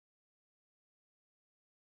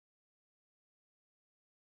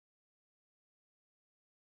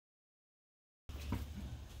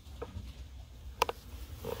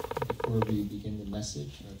Before we begin the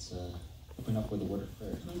message, let's open up with a word of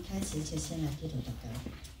prayer. 我们开始前先来低头祷告。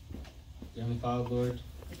 Dear Heavenly Father, Lord,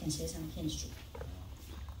 感谢上天主，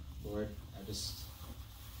 Lord, I just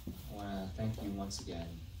want to thank you once again.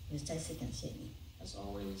 也再次感谢你， As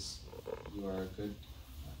always, you are a good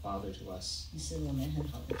Father to us. 你是我们很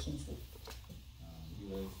好的天父，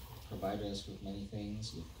 You have provided us with many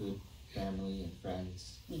things, with good family and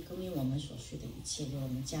friends. 你供应我们所需的一切，给我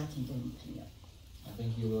们家庭，给我们朋友。 I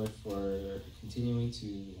thank you, Lord, for continuing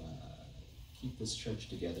to keep this church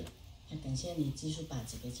together. 也感谢你继续把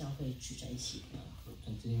这个教会聚在一起， For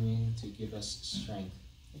continuing to give us strength.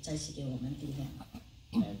 再次给我们力量。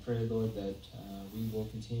 And I pray, Lord, that we will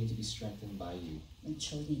continue to be strengthened by you.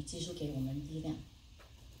 求你继续给我们力量。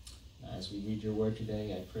 As we read your word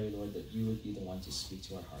today, I pray, Lord, that you would be the one to speak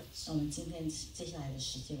to our hearts. 我们今天接下来的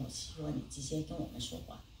时间，我希望你直接跟我们说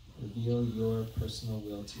话， Reveal your personal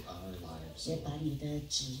will to our lives, 也把你的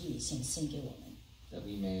旨意显现给我们， that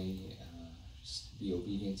we may just be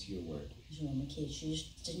obedient to your word. 就是我们可以去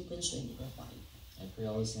真跟随你的话语。 I pray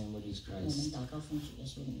all this in the name of Jesus 我们 Christ. 祷告奉主耶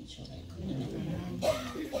稣的名求，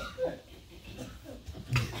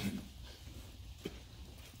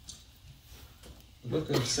 The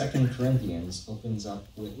book of 2 Corinthians opens up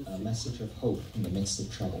with a message of hope in the midst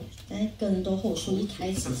of trouble. 在哥林多后书一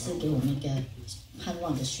开始是给我们一个盼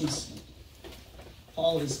望的讯息。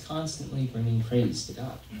 Paul is constantly bringing praise to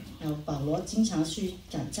God. 然后保罗经常去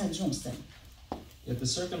赞颂神， Yet the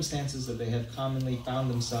circumstances that they have commonly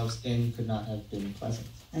found themselves in could not have been pleasant.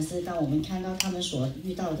 但是当我们看到他们所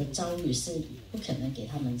遇到的遭遇，是不可能给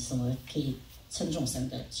他们什么可以称颂神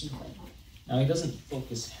的机会。 Now, he doesn't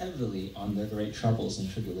focus heavily on their great troubles and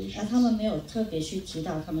而 tribulations. 他们没有特别去提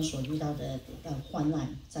到他们所遇到的患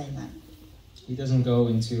难、灾难， He doesn't go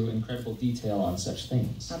into incredible detail on such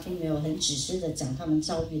things, 他并没有很仔细的讲他们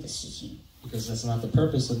遭遇的事情， because that's not the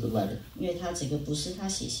purpose of the letter. 因为他这个不是他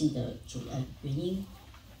写信的原因。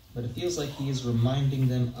 But it feels like he is reminding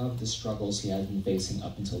them of the struggles he has been facing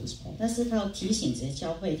up until this point. 但是他要提醒这些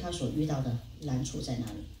教会他所遇到的难处在哪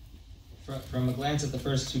里。 From a glance at the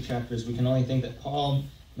first two chapters, we can only think that Paul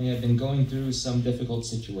may have been going through some difficult 如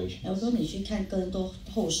situations. 果你去看哥林多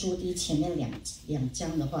后书前面两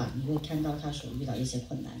章的话，你会看到他所遇到一些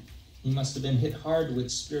困难。 He must have been hit hard with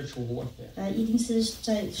spiritual warfare. 他一定是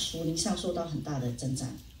在属灵上受到很大的征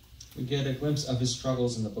战。 We get a glimpse of his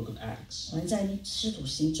struggles in the book of Acts. 我们在使徒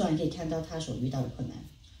行传可以看到他所遇到的困难。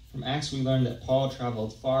 From Acts, we learn that Paul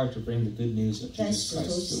traveled far to bring the good news of 在 Jesus 使徒 Christ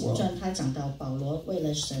to the 行 world. 传，他讲到保罗为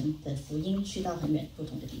了神的福音去到很远不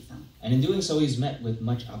同的地方。 And in doing so, he's met with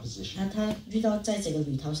much opposition. 那他遇到在这个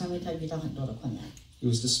旅途上面，他遇到很多的困难。 He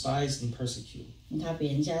was despised and persecuted. 他被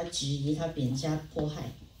人家质疑，他被人家迫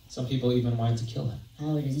害， Some people even wanted to kill him. 还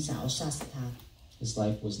有人想要杀死他。 His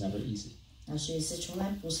life was never easy. 那所以是从来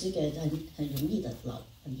不是一个很容易的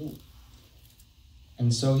路。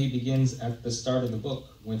 And so he begins at the start of the book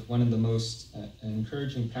with one of the most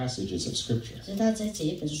encouraging passages of Scripture. 所以他在这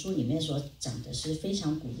一本书里面所讲的是非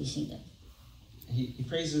常鼓励性的。 He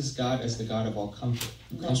praises God as the God of all comfort,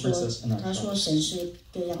 who 他说 comforts us in our 他说 troubles. 神是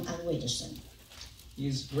各样安慰的神，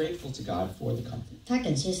 He is grateful to God for the comfort. 他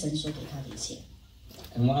感谢神所给他的一切。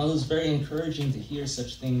 And while it is very encouraging to hear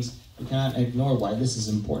such things, we cannot ignore why this is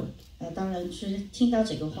important. 当然是听到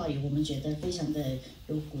这个话语，我们觉得非常的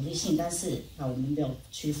有鼓励性，但是我们没有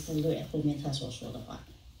去忽略后面他所说的话。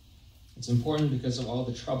 It's important because of all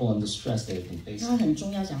the trouble and distress they have been 他 facing. 很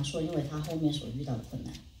重要讲说，因为他后面所遇到的困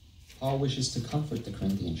难， Paul wishes to comfort the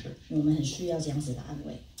Corinthian church, 我们很需要这样子的安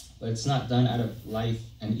慰。 but it's not done out of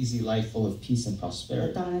an easy life full of peace and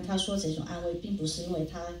prosperity. 当然，他说这种安慰并不是因为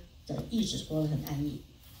他的意志过得很安逸，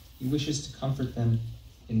 He wishes to comfort them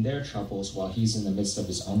in their troubles while he's in the midst of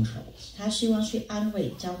his own troubles. 他希望去安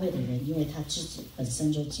慰教会的人，因为他自己本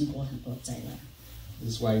身就经过很多灾难，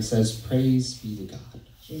 This is why he says, "Praise be to God,"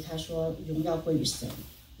 所以他说荣耀归于神，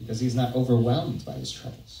 because he's not overwhelmed by his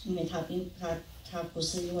troubles. 因为他不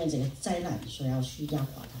是因为这个灾难所要去压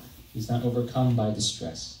垮他， He's not overcome by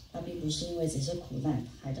distress, 他并不是因为这些苦难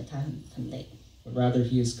害得他很累， but rather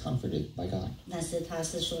he is comforted by God. 但是他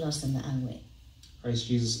是受到神的安慰。 Christ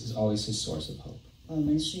Jesus is always his source of hope. 我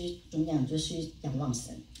们去永远就去仰望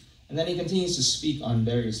神， And then he continues to speak on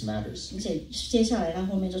various matters. 而且接下来他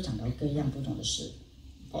后面就讲到各样不同的事。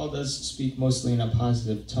 Paul does speak mostly in a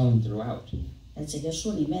positive tone throughout. 在这个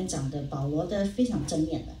书里面讲的保罗的非常正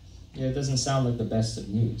面的， Yeah, it doesn't sound like the best of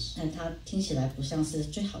news. 但他听起来不像是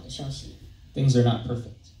最好的消息， Things are not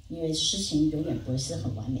perfect. 因为事情永远不会是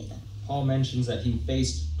很完美的。 Paul mentions that he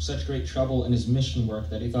faced such great trouble in his mission work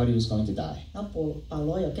that he thought he was going to die. 然后保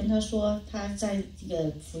罗有跟他说，他在这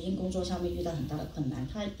个福音工作上面遇到很大的困难，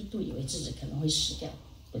他一度以为自己可能会死掉。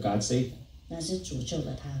but God saved him. 但是主救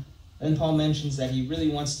了他。Then Paul mentions that he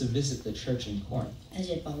really wants to visit the church in Corinth. 而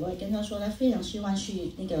且保罗也跟他说，他非常希望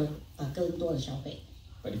去那个哥林多的教会，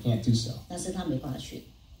 But he can't do so, 但是他没办法去。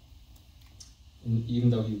even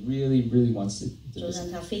though he really, really wants to 就 visit.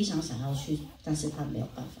 算他非常想要去，但是他没有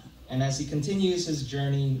办法。And as he continues his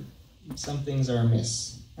journey, some things are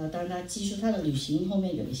amiss. 当他继续他的旅行，后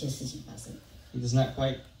面有一些事情发生。He does not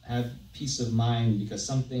quite have peace of mind because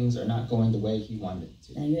some things are not going the way he wanted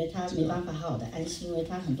to. 因为他没办法好好的安心，因为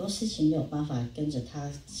他很多事情没有办法跟着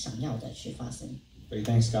他想要的去发生。But he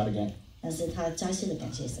thanks God again 但是他再次的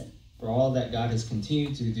感谢神， for all that God has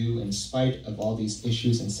continued to do in spite of all these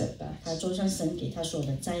issues and 他 setbacks. 就算神给他所有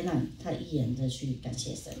的灾难，他依然的去感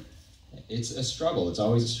谢神。It's a struggle. It's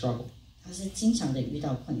always a struggle. 他是经常的遇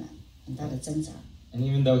到困难，很大的挣扎。And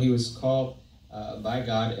even though he was called by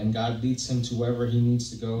God and God leads him to wherever he needs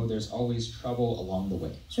to go, there's always trouble along the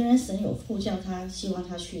way. 虽然神有呼叫他，希望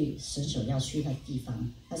他去神所要去的地方，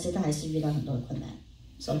但是他还是遇到很多的困难。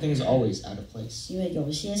Something is always out of place. 因为有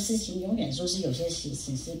一些事情永远说是有些事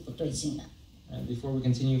情是不对劲的。And before we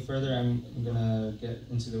continue further, I'm going to get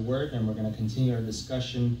into the Word, and we're going to continue our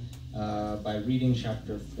discussion by reading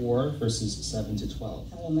chapter 4, verses 7 to 12.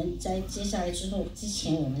 我们在接下来之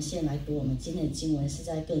前，我们先来读我们今天的经文，是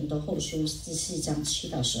在哥林多后书第4章7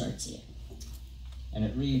到12节。And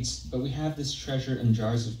it reads, "But we have this treasure in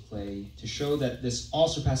jars of clay to show that this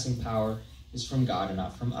all-surpassing power is from God and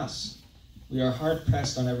not from us. We are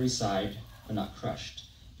hard-pressed on every side, but not crushed,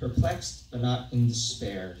 perplexed, but not in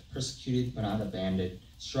despair, persecuted, but not abandoned,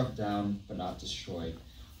 struck down, but not destroyed.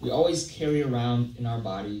 We always carry around in our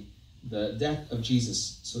body the death of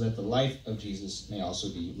Jesus, so that the life of Jesus may also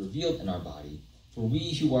be revealed in our body. For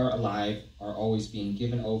we who are alive are always being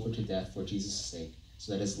given over to death for Jesus' sake,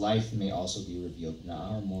 so that his life may also be revealed in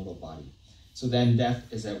our mortal body. So then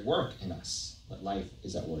death is at work in us, but life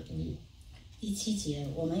is at work in you." 第7节，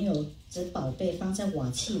我们有这宝贝放在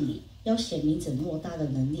瓦器里，要显明这莫大的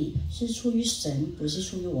能力是出于神，不是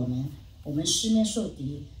出于我们。我们四面受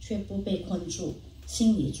敌，却不被困住；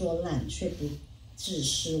心里作烂，却不致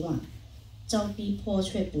失望；遭逼迫，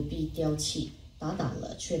却不必丢弃；打倒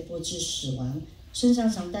了，却不致死亡。身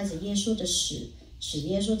上常带着耶稣的死，使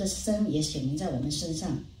耶稣的生也显明在我们身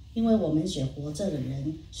上。因为我们只活着的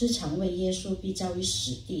人，是常为耶稣必交于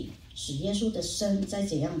死地，使耶稣的生在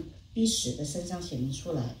怎样逼死的身上显明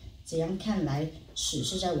出来。怎样看来，死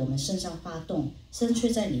是在我们身上发动，生却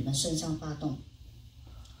在你们身上发动。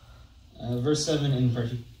Verse 7 in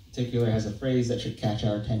particular has a phrase that should catch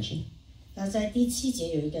our attention. 那在第7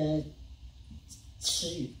节有一个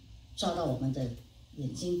词语照到我们的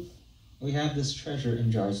眼睛。We have this treasure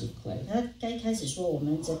in jars of clay. 他该开始说，我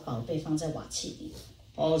们这宝贝放在瓦器里。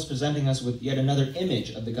Paul is presenting us with yet another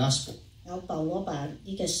image of the gospel, 然后保罗把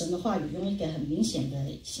一个神的话语用一个很明显的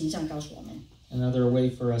形象告诉我们。another way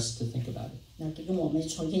for us to think about it. 那用我们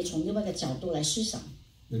可以从另外一个角度来思想。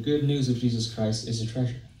The good news of Jesus Christ is a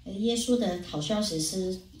treasure. 耶稣的好消息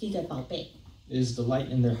是一个宝贝， It is the light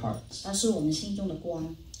in their hearts, 它是我们心中的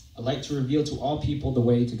光， a light to reveal to all people the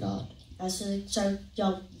way to God. 它是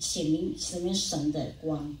要显明神的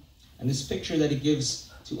光。 And this picture that he gives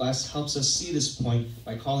to us helps us see this point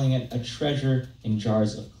by calling it a treasure in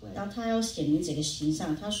jars of clay. 然后他要显明这个形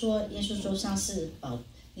象，他说耶稣就像是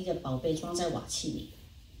一个宝贝装在瓦器里，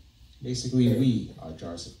 Basically, we are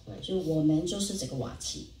jars of clay. 就我们就是这个瓦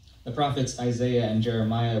器。 The prophets Isaiah and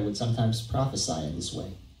Jeremiah would sometimes prophesy in this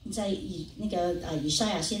way. 在以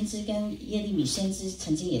赛亚先知跟耶利米先知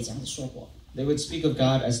曾经也这样子说过。 They would speak of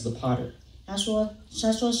God as the potter, 他说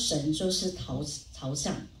神就是陶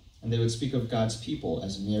匠， and they would speak of God's people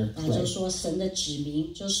as mere 就 clay. 说神的子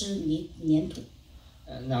民就是粘土。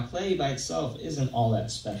Now, clay by itself isn't all that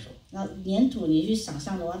special. 那粘土你去想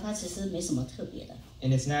象的话，它其实没什么特别的。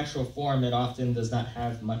 In its natural form, it often does not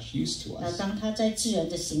have much use to 那 us. 当它在自然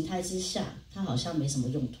的形态之下，它好像没什么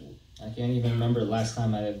用途。 I can't even remember the last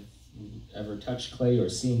time I've ever touched clay or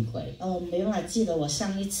seen clay. 我没办法记得我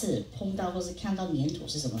上一次碰到或是看到粘土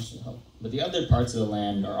是什么时候。 But the other parts of the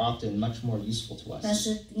land are often much more useful to 但 us,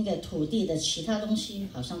 是那个土地的其他东西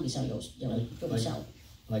好像比较有用效，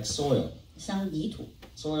 like soil. 像泥土。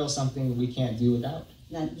 Soil is something we can't do without.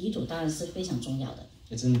 那泥土当然是非常重要的。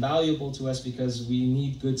 It's invaluable to us because we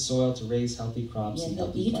need good soil to raise healthy crops 因 and 为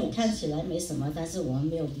healthy 泥土 plants. 看起来没什么，但是我们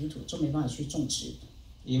没有泥土就没办法去种植。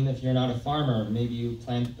 Even if you're not a farmer, maybe you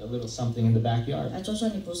plant a little something in the backyard. 就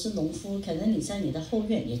算你不是农夫，可能你在你的后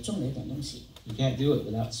院也种了一点东西。 You can't do it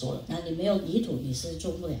without soil. 那你没有泥土，你是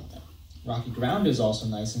做不了的。 Rocky ground is also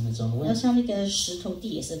nice in its own 那 way. 像那个石头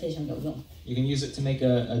地也是非常有用， You can use it to make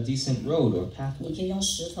a decent road or pathway. 你可以用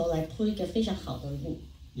石头来铺一个非常好的路。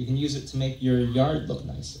You can use it to make your yard look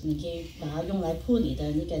nicer. 你可以把它用来铺你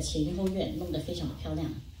的那个前后院，弄得非常的漂亮。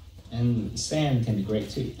And sand can be great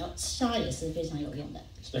too. 然后沙也是非常有用的，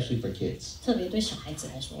 especially for kids. 特别对小孩子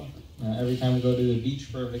来说。Every time we go to the beach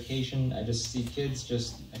for a vacation, I just see kids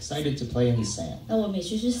just excited to play in the sand. 那我每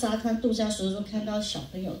次去沙滩度假的时候，都看到小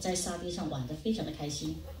朋友在沙地上玩得非常的开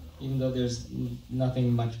心。Even though there's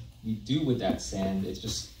nothing much we do with that sand, it's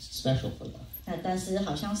just special for them. 但是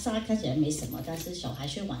好像沙看起来没什么，但是小孩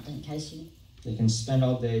却玩得很开心。They can spend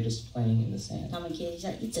all day just playing in the sand. 他们可以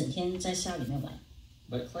在一整天在沙里面玩。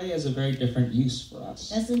But clay has a very different use for us.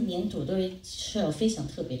 但是粘土是有非常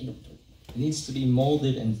特别的用途。It needs to be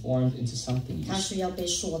molded and formed into something 它 useful. 需要被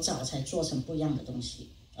塑造才做成不一样的东西。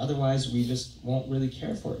Otherwise, we just won't really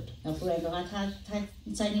care for it. 那不然的话，它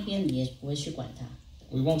在那边你也不会去管它，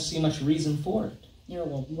 We won't see much reason for it. 因为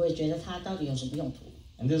我不会觉得它到底有什么用途。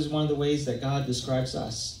And this is one of the ways that God describes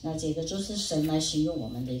us. 那这个就是神来形容我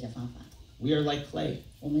们的一个方法。We are like clay.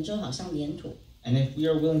 我们就好像粘土。And if we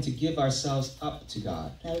are willing to give ourselves up to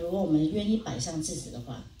God, 那如果我们愿意摆上自己的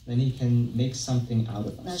话， then He can make something out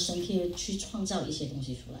of 那 us. 神可以去创造一些东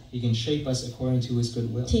西出来， He can shape us according to His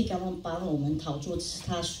good will. 可以帮我们陶铸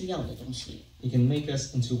他需要的东西。 He can make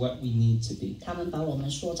us into what we need to be. 他们把我们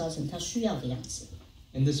塑造成他需要的样子。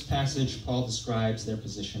 In this passage, Paul describes their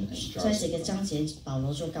position as 在 jars 这 of 个 clay. 章节，保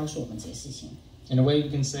罗就告诉我们这个事情。 In a way, we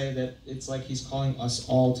can say that it's like he's calling us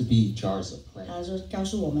all to be jars of clay. 他就告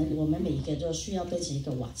诉我们每一个都需要变成一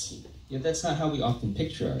个瓦器。 Yet that's not how we often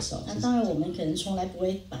picture ourselves. 那当然，我们可能从来不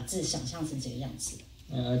会把自己想象成这个样子。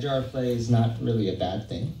 A jar of clay is not really a bad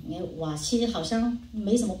thing. 因为瓦器好像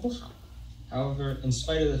没什么不好。 However, in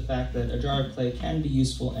spite of the fact that a jar of clay can be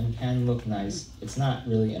useful and can look nice, it's not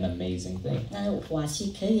really an amazing thing. 那瓦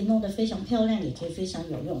器可以弄得非常漂亮，也可以非常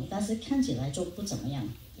有用，但是看起来就不怎么样。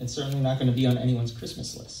 It's certainly not going to be on anyone's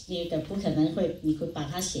Christmas list. 第一个不可能你会把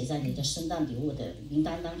它写在你的圣诞礼物的名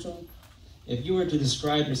单当中。 If you were to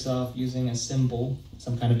describe yourself using a symbol,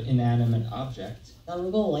 some kind of inanimate object, 那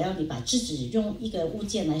如果我要你把自己用一个物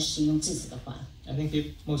件来形容自己的话， I think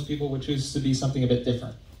most people would choose to be something a bit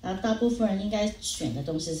different. 那大部分人应该选的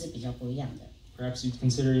东西是比较不一样的。 Perhaps you'd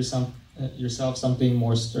consider yourself something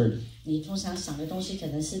more sturdy, 你通常想的东西可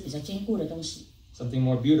能是比较坚固的东西， something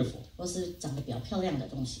more beautiful, 或是长得比较漂亮的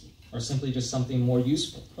东西， or simply just something more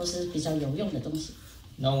useful. 或是比较有用的东西。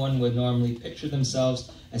 No one would normally picture themselves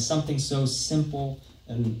as something so simple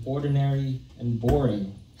and ordinary and boring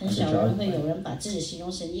很 as a 少 jar 人 of 会有 clay. 人把自己形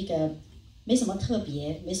容成一个没什么特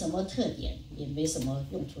别、没什么特点、也没什么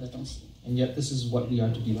用途的东西。 And yet this is what we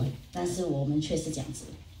are to be like. 但是我们却是这样子。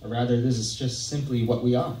 Or rather, this is just simply what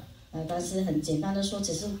we are. 但是很简单的说，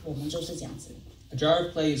只是我们就是这样子。 A jar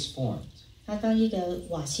of clay is formed, 它当一个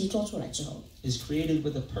瓦器做出来之后， is created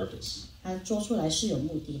with a purpose. 它做出来是有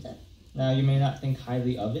目的的。 Now, you may not think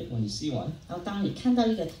highly of it when you see one. 然后当你看到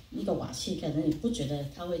一个瓦器，可能你不觉得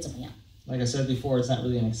它会怎么样。 Like I said before, it's not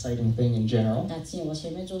really an exciting thing in general. 那我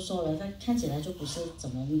前面就说了，它看起来就不是怎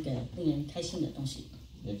么那个令人开心的东西。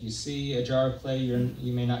 If you see a jar of clay,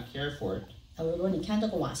 you may not care for it. 如果你看到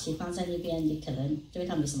个瓦器放在那边，你可能对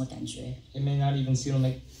它没什么感觉。 It may not even seem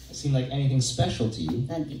like anything special to you.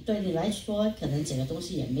 那对你来说，可能这个东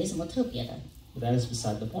西也没什么特别的。 But that is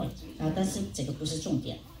beside the point. 但是这个不是重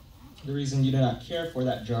点。 The reason you do not care for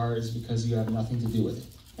that jar is because you have nothing to do with it.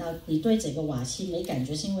 那你对这个瓦器没感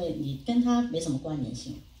觉，是因为你跟它没什么关联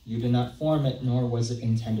性。 You did not form it, nor was it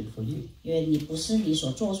intended for you. 因为你不是你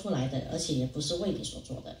所做出来的，而且也不是为你所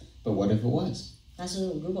做的。 But what if it was? 但是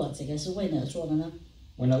如果这个是为你而做的呢？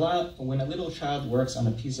 When a little child works on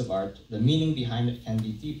a piece of art, the meaning behind it can be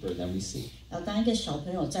deeper than we see. 当一个小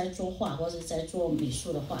朋友在作画或者在做美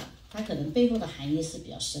术的话，他可能背后的含义是比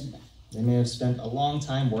较深的。 They may have spent a long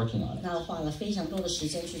time working on it. 那花了非常多的时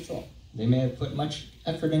间去做， They may have put much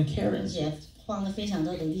effort and care 而 into it. 且花了非常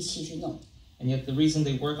多的力气去弄。 And yet the reason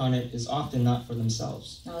they work on it is often not for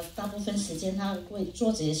themselves. 然后大部分时间他为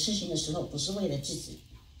做这些事情的时候，不是为了自己，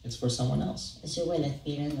 It's for someone else. 而是为了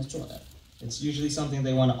别人而做的。 It's usually something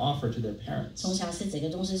they want to offer to their parents. 通常是这个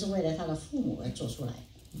东西是为了他的父母而做出来，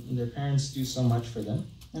 Their parents do so much for them.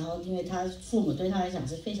 然后因为他父母对他来讲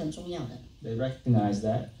是非常重要的， They recognize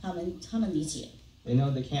that. 他们理解， They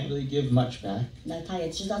know they can't really give much back. 那他也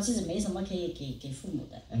知道自己没什么可以给父母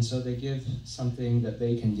的， And so they give something that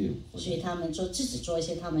they can do. 所以他们自己做一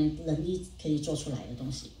些他们能力可以做出来的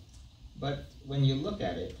东西。 But when you look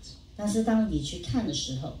at it, 但是当你去看的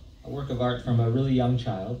时候， a work of art from a really young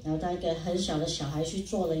child, 然后当一个很小的小孩去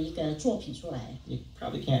做了一个作品出来， you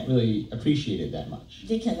probably can't really appreciate it that much.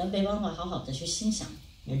 你可能没办法好好的去欣赏，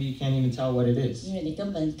 Maybe you can't even tell what it is. 因为你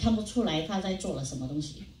根本看不出来他在做了什么东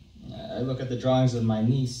西。I look at the drawings of my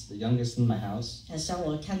niece, the youngest in my house, 像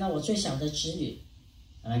我看到我最小的侄女，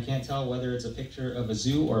 and I can't tell whether it's a picture of a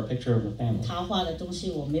zoo or a picture of a family. 她画的东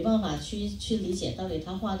西我没办法去理解，到底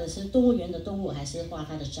她画的是动物园的动物，还是画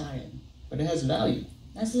她的家人。 But it has value.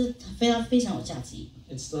 但是非常有价值，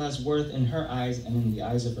 It still has worth in her eyes and in the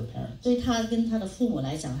eyes of her parents. 对她跟她的父母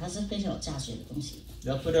来讲，它是非常有价值的东西。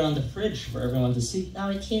 They'll put it on the fridge for everyone to see. 它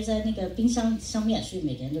会贴在那个冰箱上面，所以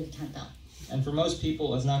每个人都可以看到。 And for most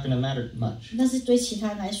people, it's not going to matter much. 但是对其他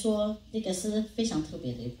人来说，那个是非常特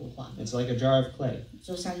别的一幅画， It's like a jar of clay,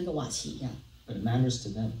 就像一个瓦器一样。 but it matters to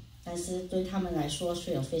them. 但是对他们来说，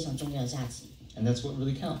是有非常重要的价值。 And that's what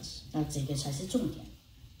really counts. 那这个才是重点，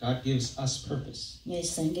 God gives us purpose. 因为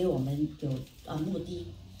神给我们有目的，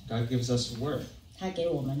 God gives us worth. 他给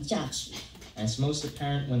我们价值。 And it's most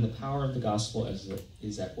apparent when the power of the gospel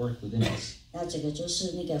is at work within us. 那这个就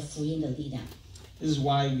是那个福音的力量。 This is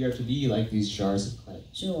why we are to be like these jars of clay.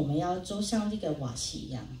 所以我们要就像那个瓦器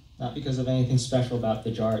一样， Not because of anything special about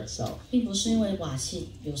the jar itself, 并不是因为瓦器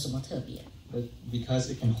有什么特别， but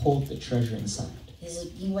because it can hold the treasure inside. 也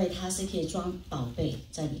是因为它是可以装宝贝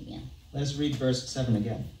在里面。 Let's read verse 7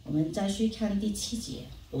 again. 我们再去看第7节，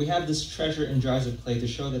 But we have this treasure in jars of clay to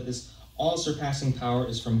show that this all-surpassing power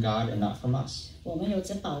is from God and not from us. 我们有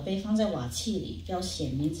这宝贝放在瓦器里，要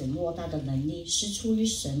显明这莫大的能力是出于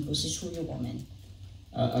神，不是出于我们。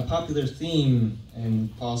A popular theme in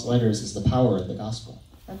Paul's letters is the power of the gospel.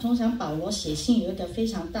 通常保罗写信有一个非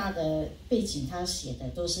常大的背景，他写的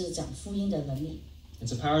都是讲福音的能力。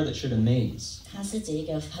 It's a power that should amaze, 他是这一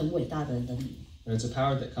个很伟大的能力， but it's a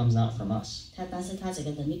power that comes not from us. 但是他这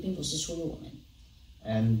个能力并不是出于我们，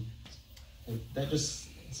 And that just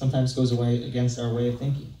sometimes goes away against our way of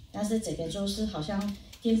thinking, 但是这个就是好像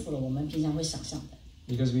颠覆了我们平常会想象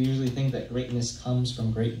的， because we usually think that greatness comes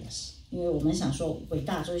from greatness. 因为我们想说伟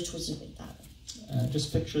大就是出自伟大的。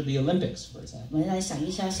 Just picture the Olympics, for example. 我们来想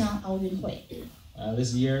一下，像奥运会，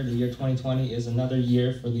 This year, the year 2020, is another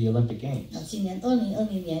year for the Olympic 那 Games. 今年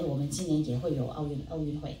2020年，我们今年也会有奥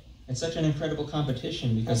运会， It's such an incredible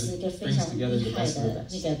competition 它 because 是一个 it 非 brings 常 together 厉 the 害 best of the 的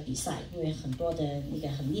那 best, 个比赛，因为很多的那个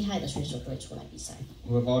很厉害的选手都会出来比赛。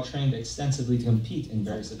 who have all trained extensively to compete in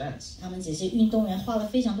various events. 他们这些运动员花了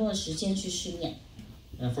非常多的时间去训练。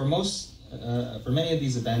 And for many of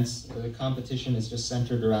these events, the competition is just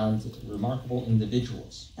centered around remarkable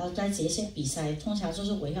individuals. 然后在这些比赛，通常就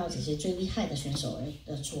是围绕这些最厉害的选手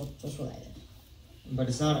而做出来的。 But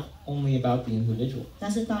it's not only about the individual. 但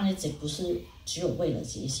是当然，这不是只有为了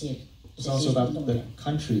这些 It's also 运 about 动 the 员，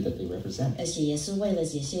 country that they represent. 而且也是为了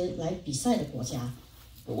这些来比赛的国家。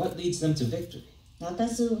 But what leads them to victory? 然后，但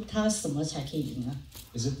是他什么才可以赢呢？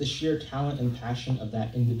 Is it the sheer talent and passion of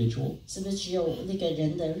that individual? 是不是只有那个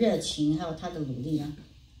人的热情还有他的努力呢？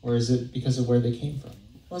 Or is it because of where they came from?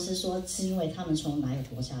 或是说是因为他们从哪个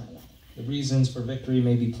国家而来？ The reasons for victory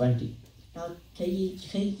may be plenty, 然后可以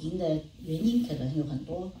赢的原因可能有很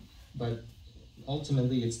多， but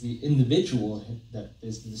ultimately it's the individual that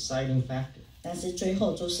is the deciding factor. 但是最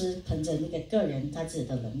后就是凭着那个个人他自己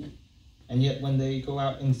的能力。 And yet when they go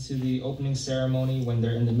out into the opening ceremony, when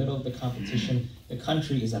they're in the middle of the competition, the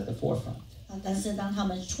country is at the forefront. 但是当他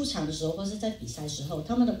们出场的时候，或是在比赛的时候，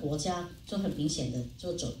他们的国家就很明显的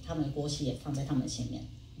就走，他们的国旗也放在他们的前面。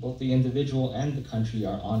 Both the individual and the country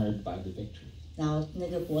are honored by the victory. 然后那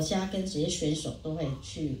个国家跟这些选手都会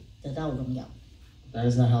去得到荣耀。 That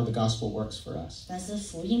is not how the gospel works for us. 但是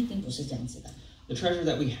福音并不是这样子的。 The treasure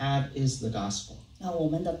that we have is the gospel. 那我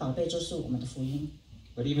们的宝贝就是我们的福音。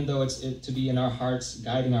 But even though it's to be in our hearts,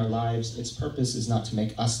 guiding our lives, its purpose is not to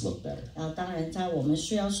make us look better. 然后当然，在我们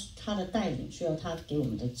需要他的带领，需要他给我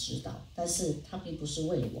们的指导，但是他并不是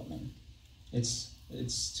为了我们， It's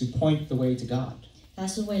to point the way to God. 他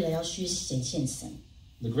是为了要去显现神。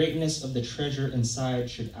 The greatness of the treasure inside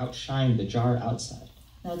should outshine the jar outside.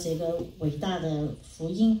 那这个伟大的福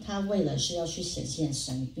音，它为了是要去显现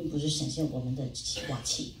神，并不是显现我们的瓦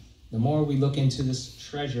器。 The more we look into this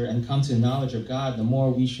treasure and come to knowledge of God, the more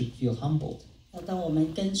we should feel humbled. 那当我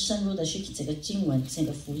们更深入的去这个经文、这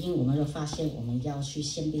个福音，我们就发现我们要去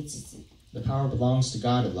谦卑自己， The power belongs to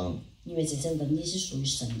God alone. 因为这些能力是属于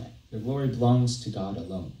神的。 The glory belongs to God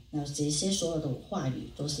alone. 那这些所有的话语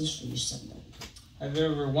都是属于神的。 Have you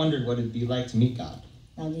ever wondered what it'd be like to meet God?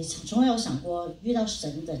 那你从来有想过遇到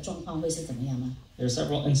神的状况会是怎么样吗？ There are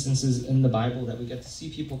several instances in the Bible that we get to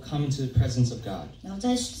see people come into the presence of God. 然后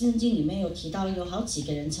在圣经里面有提到有好几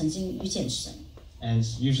个人曾经遇见神， And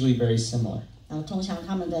it's usually very similar. 然后通常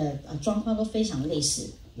他们的状况都非常类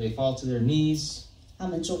似， They fall to their knees, 他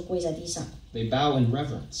们就跪在地上， they bow in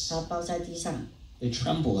reverence, 然后抱在地上， they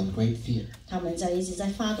tremble in great fear. 他们一直在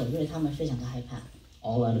发抖，因为他们非常的害怕。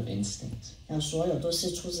all out of instinct. 所有都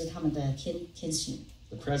是出自他们的天性。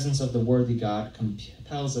The presence of the worthy God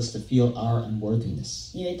compels us to feel our unworthiness.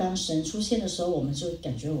 因为当神出现的时候，我们就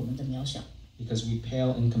感觉我们的渺小。Because we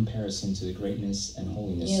pale in comparison to the greatness and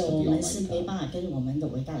holiness 因为 of 我 the 们是 Almighty 没 God. 办法跟我们的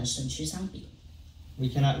伟大的神去相比。We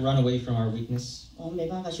cannot run away from our weakness, 我们没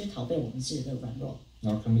办法去逃避我们自己的软弱，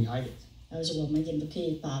 nor can we hide it. 而且我们也不可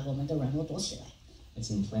以把我们的软弱躲起来。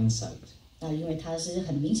It's in plain sight. 那因为它是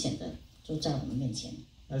很明显的，就在我们面前。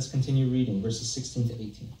Let's continue reading verses 16 to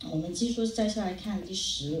 18. 我们继续再下来看第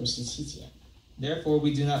16、17节。Therefore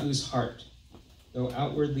we do not lose heart. Though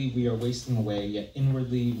outwardly we are wasting away, yet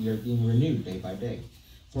inwardly we are being renewed day by day.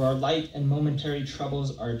 For our light and momentary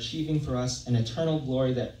troubles are achieving for us an eternal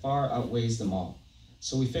glory that far outweighs them all.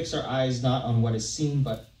 So we fix our eyes not on what is seen,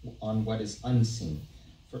 but on what is unseen.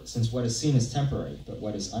 Since what is seen is temporary, but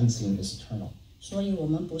what is unseen is eternal. 所以我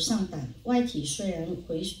们不上胆，外体虽然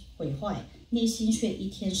毁坏，内心却一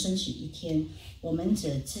天升起一天。我们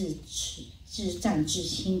这自战自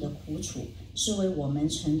轻的苦楚，是为我们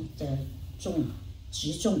成的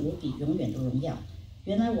极重无比永远的荣耀。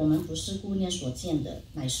原来我们不是顾念所见的，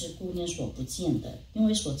乃是顾念所不见的，因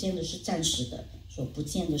为所见的是暂时的，所不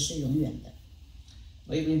见的是永远的。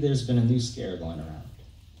Lately there's been a new scare going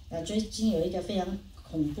around. 最近有一个非常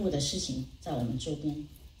恐怖的事情在我们周边。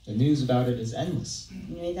The news about it is endless.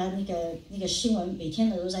 因为他那个新闻每天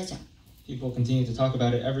的都在讲。People continue to talk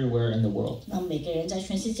about it everywhere in the world. 那每个人在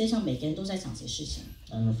全世界上，每个人都在讲这些事情。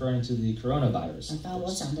I'm referring to the coronavirus. 当然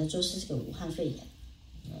我讲的就是这个武汉肺炎。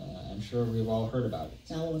I'm sure we've all heard about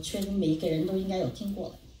it. 然后我确定每一个人都应该有听过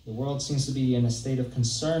了。The world seems to be in a state of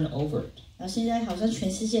concern over it. 然后现在好像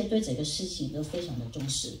全世界对这个事情都非常的重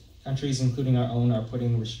视。Countries, including our own, are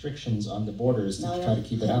putting restrictions on the borders to try to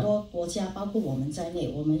keep it 很 out. 多国家，包括我们在内，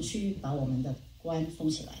我们去把我们的关封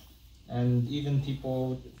起来。And even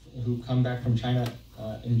people who come back from China,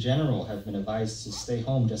 in general, have been advised to stay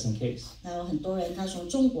home just in case. 还有很多人他从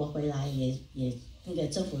中国回来也那个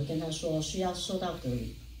政府跟他说需要受到隔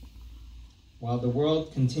离。While the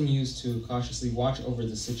world continues to cautiously watch over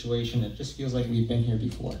the situation, it just feels like we've been here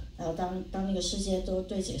before. 然后当那个世界都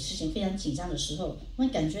对这个事情非常紧张的时候，我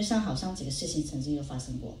们感觉上好像这个事情曾经有发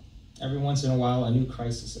生过。Every once in a while, a new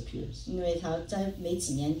crisis appears. 因为它在每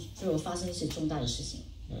几年就有发生一些重大的事情。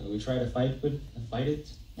We try to fight it.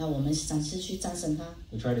 然后我们尝试去战胜它。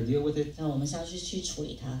We try to deal with it. 然后我们想去处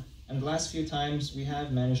理它。And the last few times, we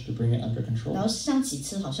have managed to bring it under control. 然后像几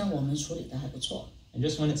次好像我们处理的还不错。And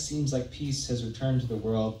just when it seems like peace has returned to the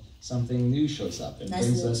world, something new shows up and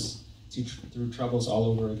brings us through troubles all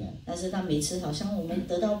over again. 但是当每次好像我们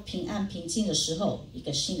得到平安平静的时候，一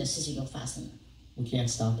个新的事情又发生了。We can't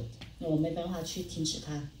stop it. 那我没办法去停止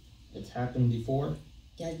它。It's happened before.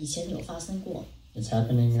 以前有发生过。It's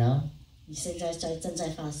happening now. 现在正在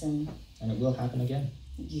发生。And it will happen again.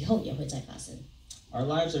 以后也会再发生。Our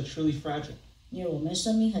lives are truly fragile. 因为我们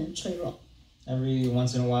生命很脆弱。Every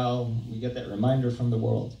once in a while, we get that reminder from the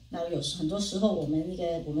world. 那有很多时候，我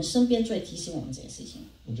们身边就会提醒我们这个事情。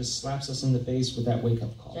It just slaps us in the face with that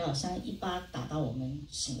wake-up call. 就好像一巴打到我们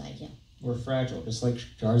醒来一样。We're fragile, just like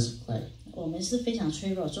jars of clay. 我们是非常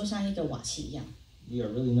脆弱，就像一个瓦器一样。We are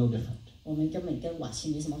really no different. 我们根本跟瓦器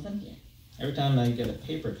没什么分别。Every time I get a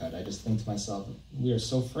paper cut, I just think to myself, we are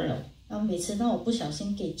so frail. 然后每次当我不小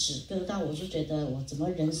心给纸割到，我就觉得我怎么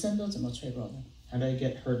人生都这么脆弱呢？ How did I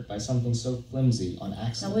get hurt by something so flimsy on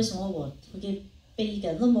那为 accident? 什么我会被一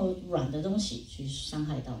个那么软的东西去伤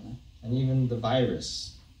害到呢？ And even the virus,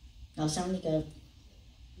 然后像那个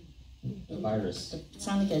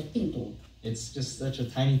病毒， it's just such a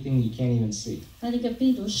tiny thing you can't even see. 那个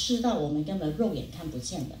病毒试到我们根本肉眼看不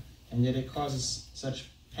见的。 And yet it causes such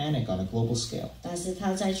panic on a global scale. 但是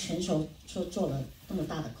它在全球做了那么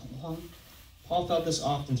大的恐慌。 Paul felt this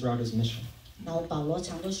often throughout his mission. 然后保罗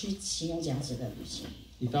常都去形容这样子的旅行。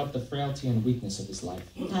 He felt the frailty and weakness of his life.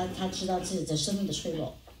 他知道自己的生命的脆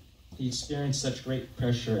弱。 He experienced such great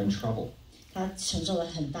pressure and trouble. 他承受了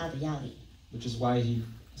很大的压力。 Which is why he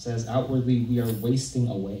says, outwardly we are wasting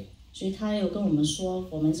away. 所以他有跟我们说，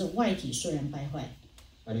我们这外体虽然败坏。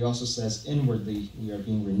 But he also says, inwardly we are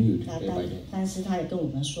being renewed day by day. 但是他也跟我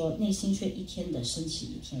们说，内心却一天的升起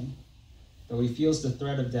一天。 Though he feels the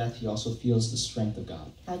threat of death, he also feels the strength of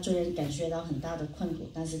God. 他虽然感觉到很大的困苦，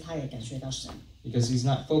但是他也感觉到神。 Because he's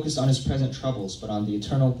not focused on his present troubles, but on the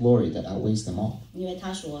eternal glory that outweighs them all. 因为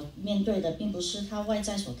他所面对的并不是他外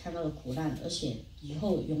在所看到的苦难，而且以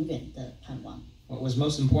后永远的盼望。 What was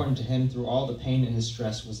most important to him through all the pain and his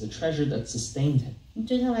stress was the treasure that sustained him.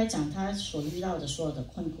 对他来讲，他所遇到的所有的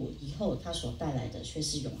困苦，以后他所带来的却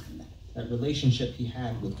是永恒的。 That relationship he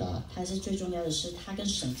had with God. 还是最重要的是他跟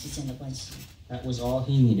神之间的关系。 That was all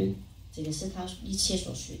he needed. 这个是他一切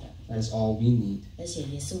所需的， That is all we need. 而且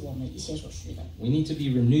也是我们一切所需的。 We need to be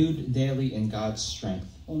renewed daily in God's strength.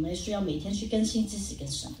 我们需要每天去更新自己跟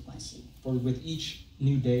神的关系， For with each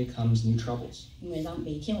new day comes new troubles. 因为当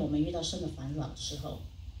每天我们遇到神的烦恼的时候，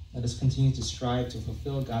 Let us continue to strive to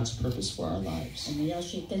fulfill God's purpose for our 我 lives 们要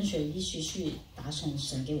去跟随，一起去达成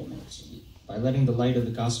神给我们的旨意。 by letting the light of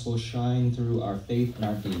the gospel shine through our faith and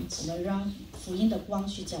our 我 deeds 们让福音的光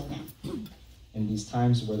去照亮。 in these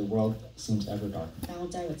times where the world seems ever dark. 当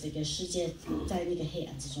在我这个世界在那个黑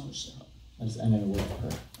暗之中的时候， Let us end in a word of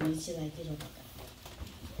prayer. 我们一起来低头祷告。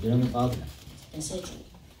 Dear Heavenly Father, 感谢主，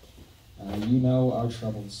 you know our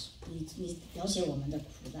troubles. 你了解我们的苦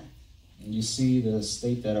难， And you see the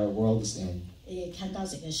state that our world is in. 也看到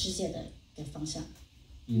整个世界的方向。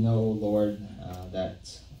 You know, Lord, that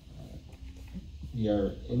we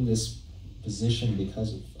are in this position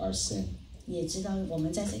because of our sin. 你也知道我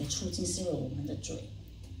们在这个处境是因为我们的罪。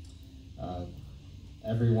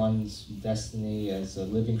 Everyone's destiny as a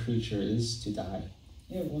living creature is to die.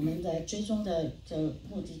 因为我们的最终的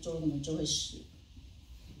目的，我们就会死，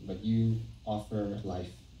 But you offer life.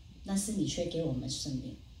 但是你却给我们生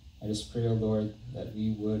命。 I just pray, O Lord, that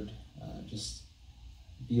we would just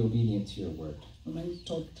be obedient to your word. 我们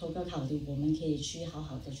投个考虑，我们可以去好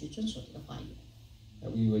好的去遵守你的话语， That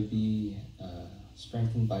we would be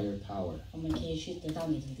strengthened by your power 我们可以去得到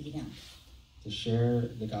你的力量， to share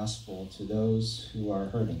the gospel to those who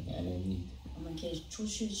are hurting and in need. 我们可以出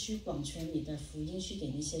去去广传你的福音，去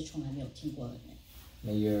给那些从来没有听过的人。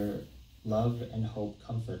 May your love and hope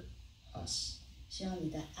comfort us 希望你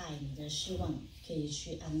的爱、你的希望可以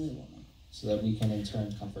去安慰我们， so that we can in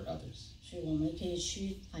turn comfort others. 所以我们可以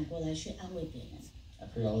去反过来去安慰别人。 I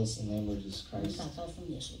pray all this in the name of Jesus 我们 Christ. 祷告奉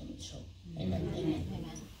耶稣的名求 Amen.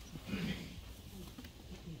 ，Amen。